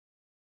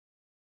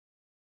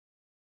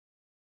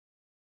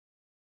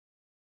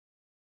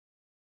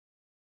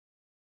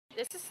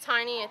This is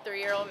Tiny, a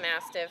 3-year-old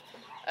Mastiff.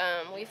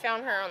 We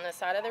found her on the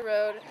side of the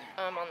road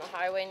on the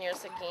highway near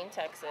Seguin,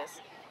 Texas.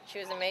 She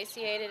was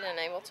emaciated and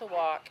unable to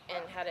walk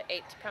and had an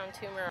 8-pound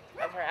tumor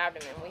of her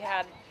abdomen. We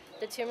had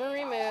the tumor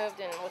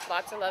removed, and with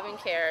lots of loving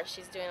care,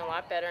 she's doing a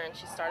lot better, and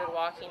she started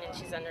walking, and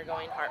she's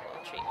undergoing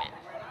heartworm treatment.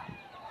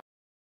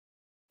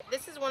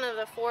 This is one of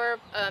the 4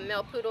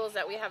 male poodles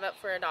that we have up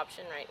for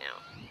adoption right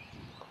now.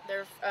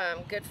 They're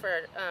good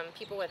for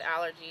people with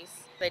allergies.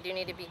 They do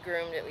need to be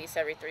groomed at least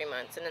every 3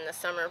 months, and in the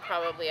summer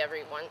probably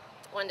every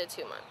one to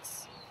 2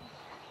 months.